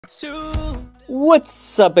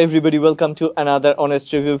What's up everybody, welcome to another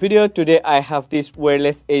honest review video. Today I have this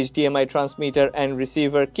wireless HDMI transmitter and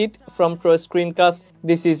receiver kit from ProScreenCast.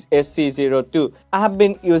 This is SC02. I have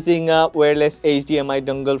been using a wireless HDMI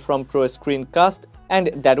dongle from ProScreenCast and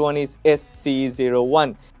that one is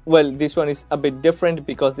SC01. Well, this one is a bit different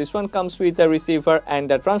because this one comes with a receiver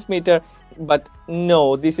and a transmitter, but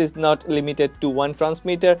no, this is not limited to one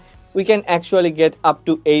transmitter. We can actually get up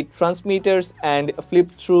to 8 transmitters and flip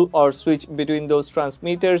through or switch between those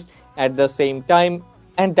transmitters at the same time,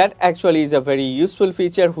 and that actually is a very useful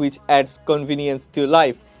feature which adds convenience to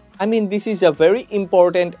life. I mean, this is a very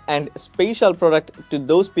important and special product to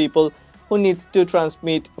those people who need to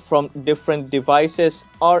transmit from different devices,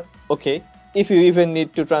 or okay, if you even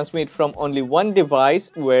need to transmit from only one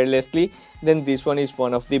device wirelessly, then this one is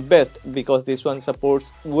one of the best because this one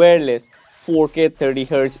supports wireless 4K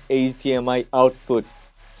 30Hz HDMI output.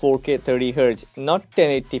 4K 30Hz, not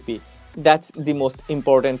 1080p. That's the most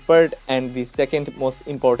important part, and the second most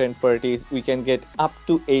important part is we can get up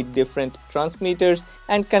to 8 different transmitters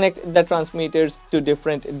and connect the transmitters to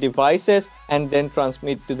different devices and then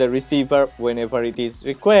transmit to the receiver whenever it is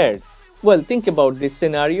required. Well, think about this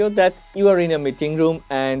scenario that you are in a meeting room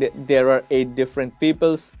and there are 8 different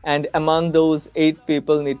peoples, and among those 8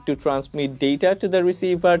 people need to transmit data to the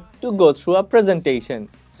receiver to go through a presentation.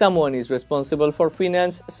 Someone is responsible for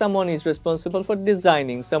finance, someone is responsible for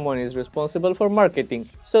designing, someone is responsible for marketing.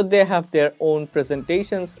 So they have their own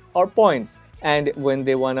presentations or points. And when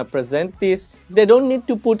they want to present this, they don't need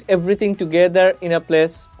to put everything together in a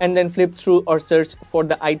place and then flip through or search for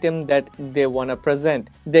the item that they want to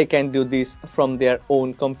present. They can do this from their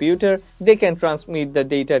own computer. They can transmit the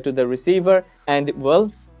data to the receiver and,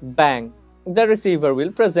 well, bang, the receiver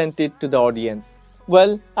will present it to the audience.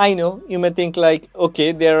 Well, I know you may think like,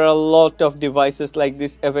 okay, there are a lot of devices like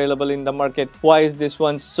this available in the market. Why is this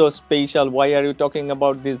one so special? Why are you talking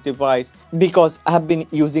about this device? Because I have been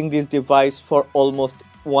using this device for almost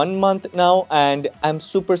 1 month now and I'm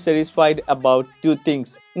super satisfied about 2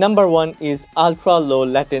 things. Number 1 is ultra low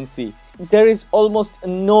latency. There is almost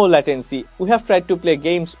no latency. We have tried to play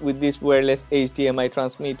games with this wireless HDMI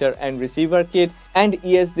transmitter and receiver kit, and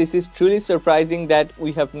yes, this is truly surprising that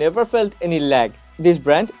we have never felt any lag. This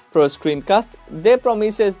brand, ProScreenCast, they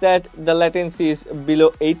promises that the latency is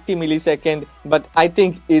below 80 millisecond, but I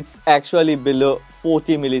think it's actually below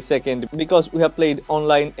 40 millisecond because we have played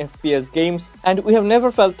online FPS games and we have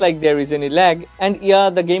never felt like there is any lag. And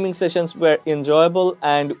yeah, the gaming sessions were enjoyable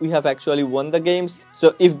and we have actually won the games.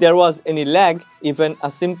 So if there was any lag, even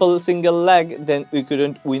a simple single lag, then we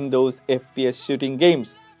couldn't win those FPS shooting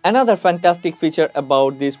games. Another fantastic feature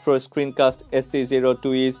about this ProScreenCast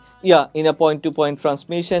SC02 is, yeah, in a point-to-point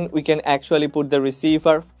transmission, we can actually put the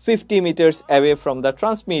receiver 50 meters away from the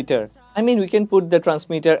transmitter. I mean, we can put the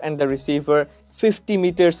transmitter and the receiver 50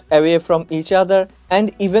 meters away from each other,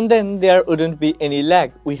 and even then there wouldn't be any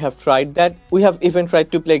lag. We have tried that. We have even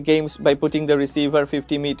tried to play games by putting the receiver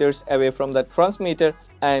 50 meters away from the transmitter,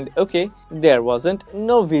 and okay, there wasn't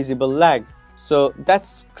no visible lag. So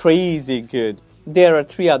that's crazy good. There are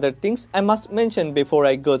 3 other things I must mention before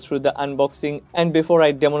I go through the unboxing and before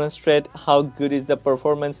I demonstrate how good is the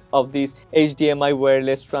performance of this HDMI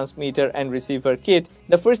wireless transmitter and receiver kit.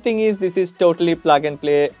 The first thing is this is totally plug and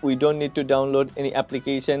play. We don't need to download any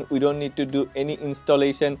application. We don't need to do any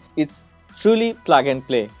installation. It's truly plug and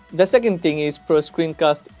play. The second thing is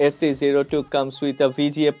ProScreenCast SC02 comes with a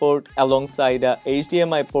VGA port alongside a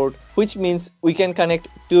HDMI port, which means we can connect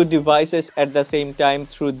 2 devices at the same time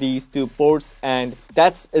through these 2 ports, and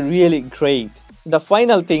that's really great. The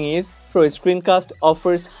final thing is ProScreenCast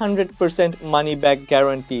offers 100% money back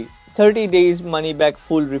guarantee, 30 days money back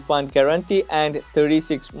full refund guarantee and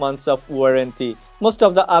 36 months of warranty. Most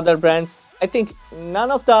of the other brands, I think none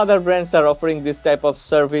of the other brands are offering this type of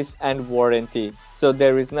service and warranty, so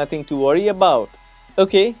there is nothing to worry about.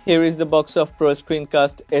 Okay, here is the box of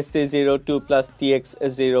ProScreenCast SC02 plus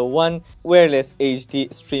TX01 wireless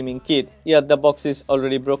HD streaming kit. Yeah, the box is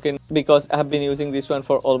already broken because I have been using this one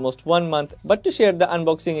for almost 1 month, but to share the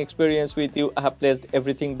unboxing experience with you, I have placed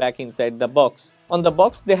everything back inside the box. On the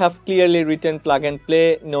box, they have clearly written plug and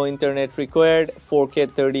play, no internet required, 4K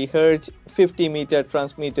 30Hz, 50 meter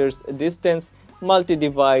transmitters distance,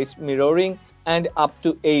 multi-device mirroring, and up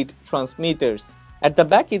to 8 transmitters. At the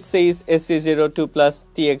back it says SC02 plus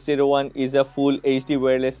TX01 is a full HD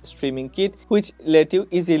wireless streaming kit which let you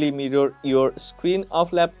easily mirror your screen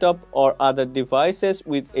of laptop or other devices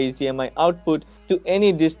with HDMI output to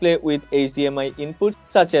any display with HDMI input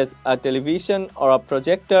such as a television or a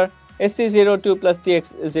projector, SC02 plus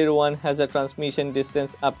TX01 has a transmission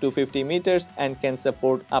distance up to 50 meters and can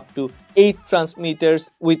support up to 8 transmitters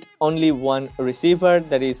with only one receiver,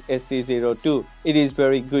 that is SC02. It is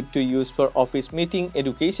very good to use for office meeting,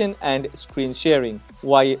 education and screen sharing.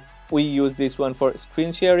 Why we use this one for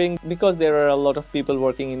screen sharing? Because there are a lot of people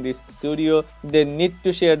working in this studio. They need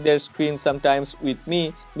to share their screen sometimes with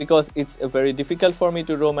me because it's very difficult for me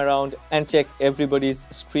to roam around and check everybody's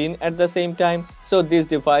screen at the same time. So this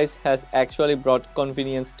device has actually brought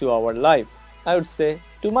convenience to our life. I would say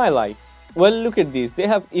to my life. Well, look at this. They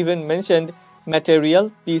have even mentioned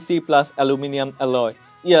material PC plus aluminum alloy.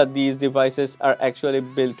 Yeah, these devices are actually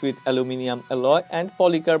built with aluminum alloy and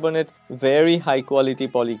polycarbonate, very high quality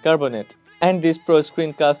polycarbonate. And this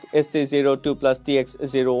ProScreenCast SC02 plus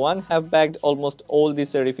TX01 have bagged almost all the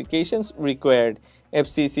certifications required,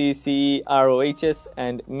 FCC, CE, ROHS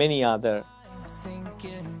and many other.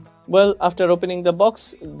 Well, after opening the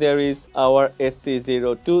box, there is our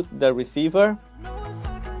SC02, the receiver,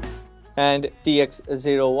 and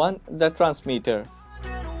TX01, the transmitter.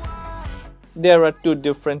 There are two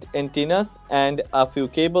different antennas and a few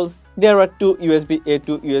cables. There are two USB-A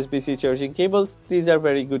to USB-C charging cables. These are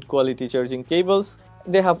very good quality charging cables.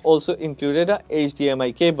 They have also included a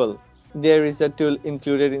HDMI cable. There is a tool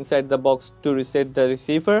included inside the box to reset the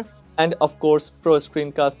receiver. And of course,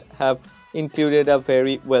 ProScreenCast have included a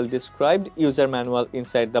very well described user manual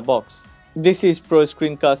inside the box. This is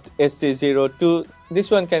ProScreenCast SC02. This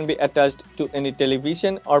one can be attached to any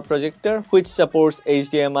television or projector which supports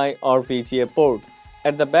HDMI or VGA port.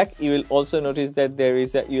 At the back, you will also notice that there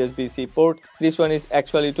is a USB-C port. This one is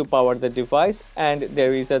actually to power the device, and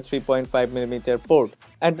there is a 3.5mm port.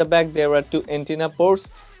 At the back, there are two antenna ports.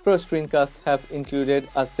 ProScreenCast have included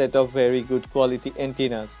a set of very good quality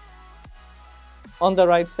antennas. On the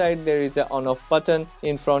right side, there is an on-off button.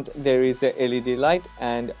 In front, there is a LED light,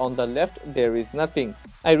 and on the left, there is nothing.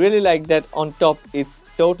 I really like that on top it's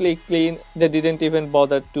totally clean. They didn't even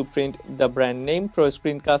bother to print the brand name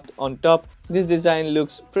ProScreenCast on top. This design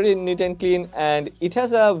looks pretty neat and clean, and it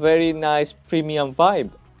has a very nice premium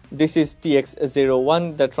vibe. This is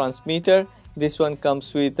TX01, the transmitter. This one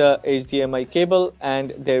comes with a HDMI cable,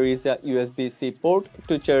 and there is a USB-C port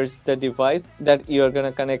to charge the device that you are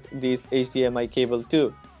gonna connect this HDMI cable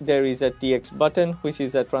to. There is a TX button, which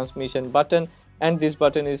is a transmission button, and this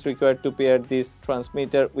button is required to pair this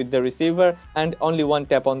transmitter with the receiver, and only one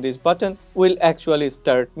tap on this button will actually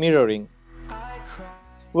start mirroring.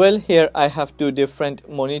 Well, here I have two different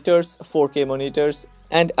monitors, 4K monitors,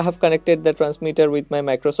 and I have connected the transmitter with my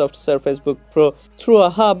Microsoft Surface Book Pro through a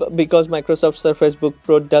hub because Microsoft Surface Book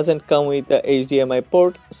Pro doesn't come with the HDMI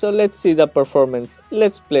port. So let's see the performance.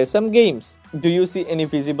 Let's play some games. Do you see any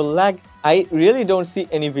visible lag? I really don't see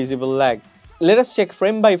any visible lag. Let us check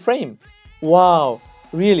frame by frame. Wow,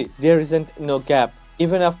 really, there isn't no gap.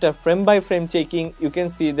 Even after frame by frame checking, you can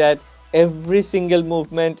see that every single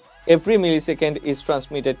movement, every millisecond is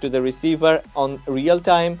transmitted to the receiver on real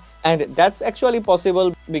time, and that's actually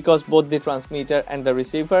possible because both the transmitter and the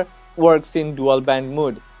receiver works in dual band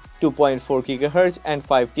mode, 2.4 GHz and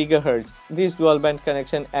 5 GHz. This dual band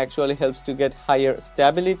connection actually helps to get higher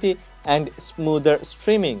stability and smoother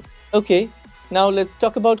streaming. Okay, now let's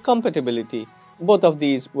talk about compatibility. Both of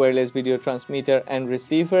these wireless video transmitter and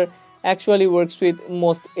receiver actually works with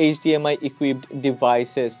most HDMI equipped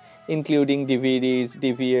devices, including DVDs,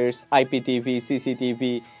 DVRs, IPTV,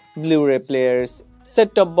 CCTV, Blu-ray players,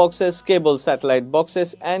 set-top boxes, cable satellite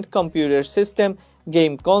boxes, and computer system,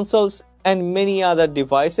 game consoles, and many other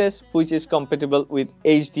devices which is compatible with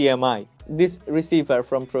HDMI. This receiver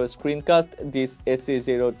from ProScreenCast, this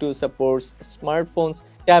SC02, supports smartphones,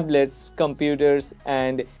 tablets, computers,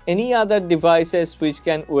 and any other devices which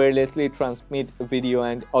can wirelessly transmit video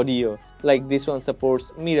and audio. Like this one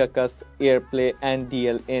supports Miracast, AirPlay, and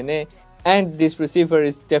DLNA. And this receiver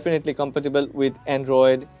is definitely compatible with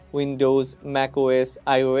Android, Windows, macOS,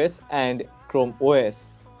 iOS, and Chrome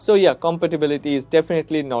OS. So yeah, compatibility is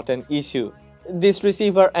definitely not an issue. This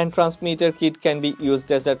receiver and transmitter kit can be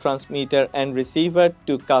used as a transmitter and receiver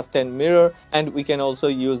to cast and mirror, and we can also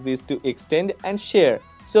use this to extend and share.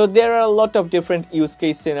 So there are a lot of different use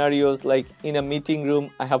case scenarios, like in a meeting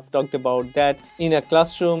room, I have talked about that, in a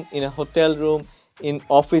classroom, in a hotel room, in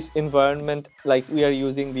office environment, like we are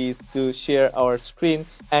using these to share our screen,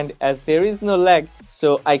 and as there is no lag,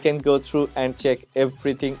 so I can go through and check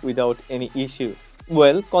everything without any issue.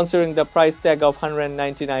 Well, considering the price tag of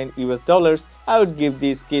 $199 US, I would give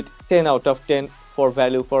this kit 10 out of 10 for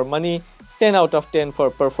value for money, 10 out of 10 for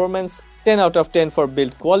performance, 10 out of 10 for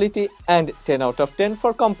build quality, and 10 out of 10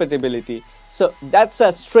 for compatibility. So that's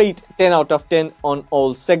a straight 10 out of 10 on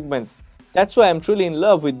all segments. That's why I'm truly in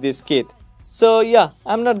love with this kit. So yeah,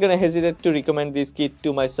 I'm not gonna hesitate to recommend this kit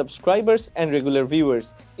to my subscribers and regular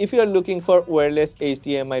viewers. If you are looking for wireless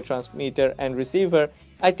HDMI transmitter and receiver,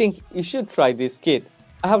 I think you should try this kit.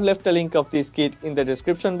 I have left a link of this kit in the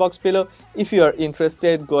description box below. If you are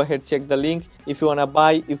interested, go ahead, check the link. If you wanna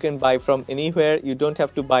buy, you can buy from anywhere. You don't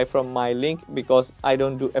have to buy from my link because I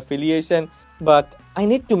don't do affiliation. But I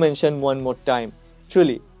need to mention one more time.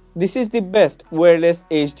 Truly, this is the best wireless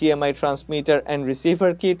HDMI transmitter and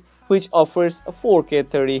receiver kit which offers a 4K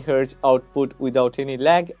 30Hz output without any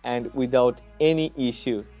lag and without any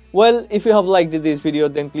issue. Well, if you have liked this video,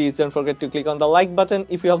 then please don't forget to click on the like button.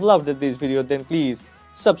 If you have loved this video, then please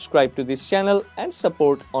subscribe to this channel and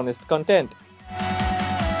support honest content.